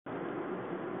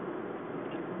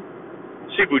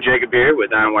Sifu Jacob here with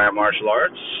Ironwire Martial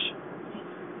Arts.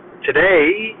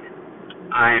 Today,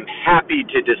 I am happy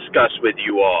to discuss with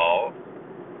you all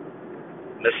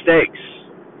mistakes,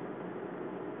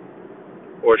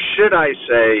 or should I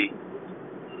say,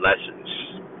 lessons.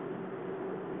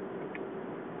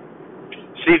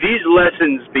 See, these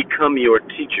lessons become your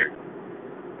teacher.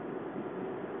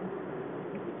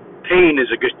 Pain is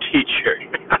a good teacher.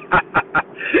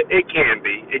 It can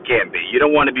be. You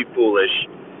don't want to be foolish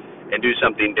and do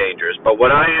something dangerous. But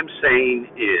what I am saying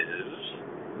is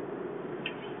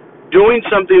doing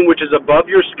something which is above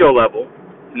your skill level,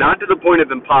 not to the point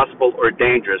of impossible or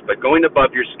dangerous, but going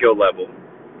above your skill level,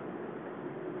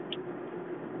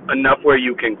 enough where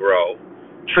you can grow.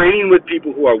 Training with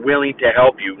people who are willing to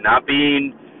help you, not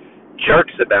being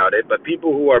jerks about it, but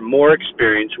people who are more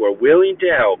experienced, who are willing to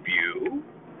help you.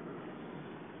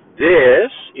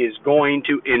 This is going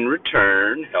to, in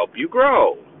return, help you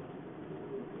grow.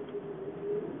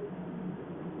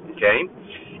 Okay?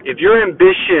 If your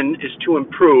ambition is to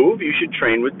improve, you should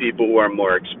train with people who are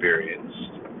more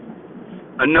experienced.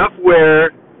 Enough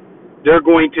where they're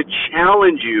going to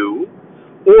challenge you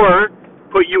or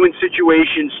put you in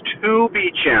situations to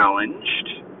be challenged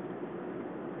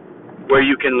where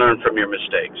you can learn from your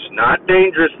mistakes. Not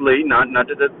dangerously, not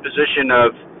to the position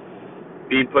of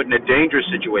being put in a dangerous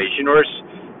situation,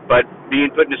 but being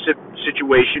put in a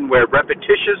situation where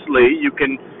repetitiously you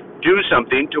can do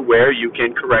something to where you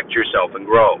can correct yourself and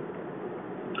grow.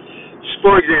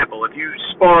 For example, if you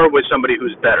spar with somebody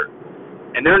who's better,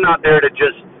 and they're not there to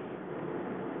just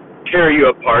tear you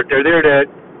apart, they're there to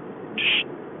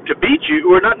beat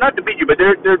you, or not to beat you, but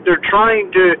they're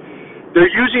trying to, they're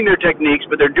using their techniques,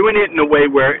 but they're doing it in a way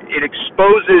where it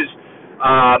exposes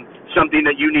something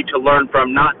that you need to learn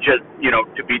from, not just,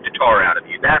 to beat the tar out of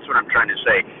you. That's what I'm trying to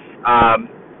say.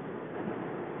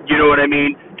 You know what I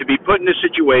mean? To be put in a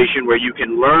situation where you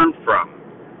can learn from.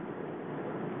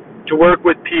 To work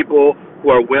with people who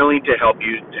are willing to help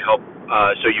you,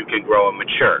 so you can grow and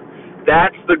mature.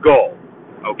 That's the goal,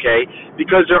 okay?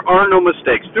 Because there are no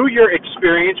mistakes. Through your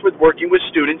experience with working with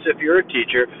students, if you're a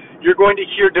teacher, you're going to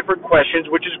hear different questions,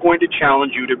 which is going to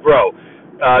challenge you to grow.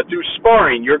 Through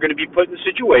sparring, you're going to be put in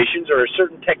situations, or a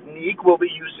certain technique will be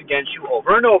used against you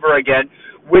over and over again,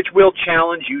 which will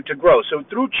challenge you to grow. So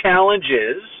through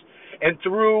challenges and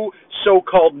through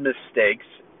so-called mistakes,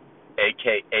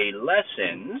 aka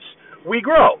lessons, we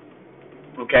grow.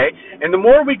 Okay? And the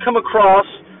more we come across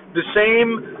the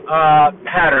same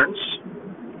patterns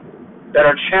that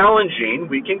are challenging,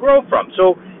 we can grow from.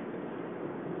 So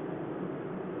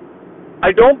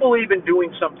I don't believe in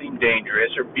doing something dangerous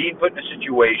or being put in a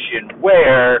situation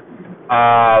where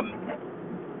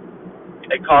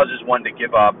it causes one to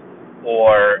give up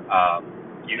or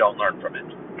you don't learn from it.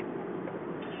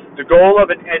 The goal of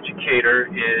an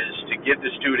educator is to give the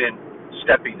student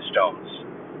stepping stones,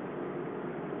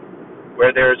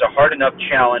 where there is a hard enough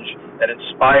challenge that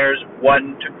inspires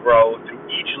one to grow through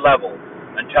each level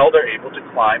until they're able to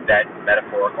climb that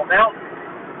metaphorical mountain.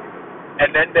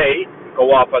 And then they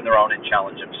go off on their own and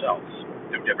challenge themselves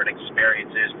through different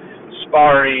experiences,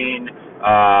 sparring,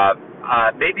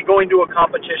 maybe going to a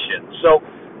competition. So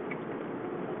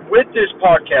with this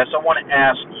podcast, I want to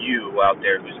ask you out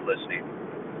there who's listening,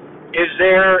 is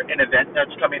there an event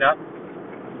that's coming up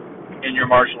in your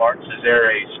martial arts? Is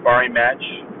there a sparring match?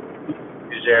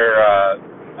 Is there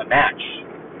a match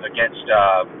against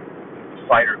a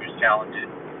fighter who's talented?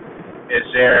 Is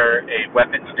there a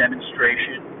weapons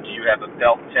demonstration? Do you have a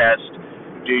belt test?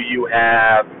 Do you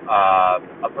have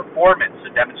a performance,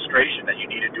 a demonstration that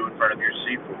you need to do in front of your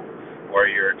sifu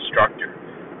or your instructor?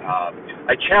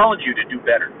 I challenge you to do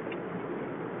better.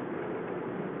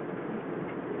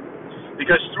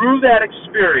 Because through that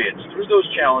experience, through those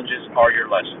challenges are your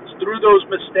lessons. Through those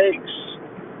mistakes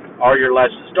are your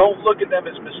lessons. Don't look at them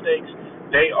as mistakes.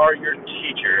 They are your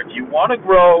teacher. If you want to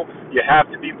grow, you have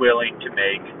to be willing to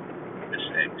make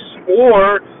mistakes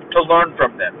or to learn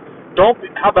from them.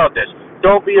 How about this?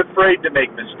 Don't be afraid to make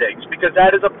mistakes, because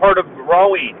that is a part of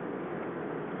growing.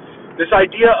 This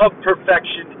idea of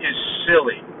perfection is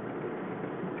silly.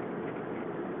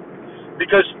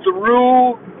 Because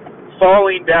through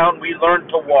falling down, we learn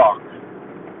to walk.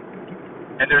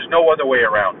 And there's no other way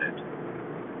around it.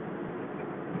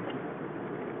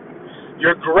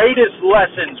 Your greatest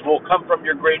lessons will come from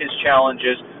your greatest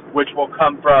challenges, which will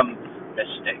come from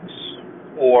mistakes.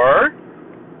 Or,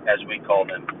 as we call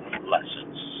them,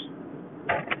 lessons.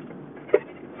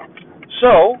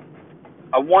 So,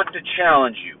 I want to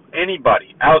challenge you,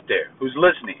 anybody out there who's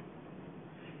listening,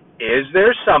 is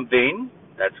there something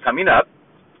that's coming up?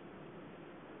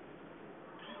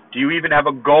 Do you even have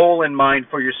a goal in mind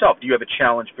for yourself? Do you have a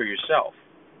challenge for yourself?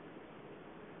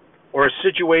 or a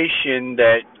situation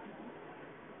that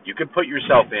you could put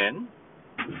yourself in,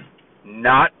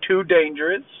 not too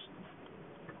dangerous,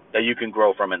 that you can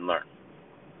grow from and learn.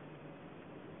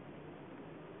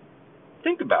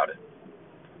 Think about it.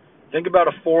 Think about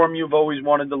a form you've always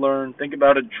wanted to learn. Think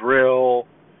about a drill.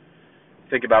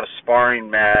 Think about a sparring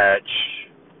match.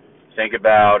 Think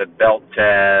about a belt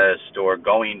test or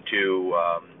going to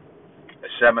a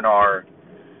seminar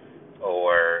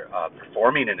or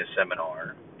performing in a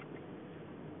seminar.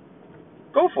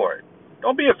 Go for it.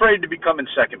 Don't be afraid to become in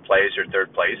second place or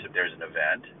third place if there's an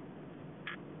event,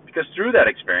 because through that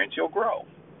experience you'll grow.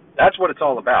 That's what it's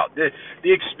all about. The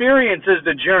experience is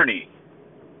the journey,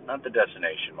 not the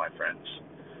destination, my friends.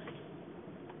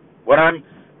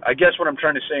 I guess what I'm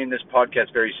trying to say in this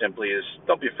podcast very simply is,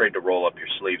 don't be afraid to roll up your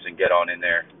sleeves and get on in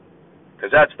there, because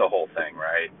that's the whole thing,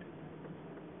 right?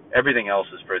 Everything else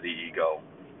is for the ego.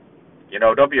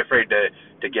 Don't be afraid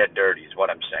to get dirty is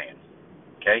what I'm saying.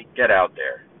 Okay? Get out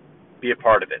there. Be a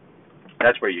part of it.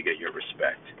 That's where you get your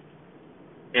respect,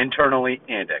 internally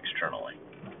and externally.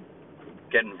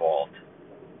 Get involved.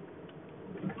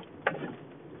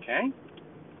 Okay?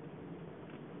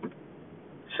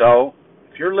 So,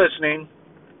 if you're listening,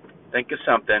 think of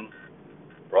something,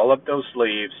 roll up those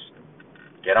sleeves,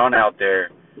 get on out there,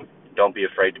 don't be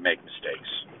afraid to make mistakes,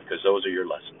 because those are your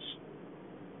lessons.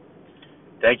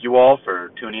 Thank you all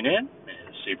for tuning in.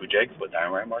 Sifu Jacob with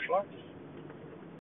Iron Martial Arts.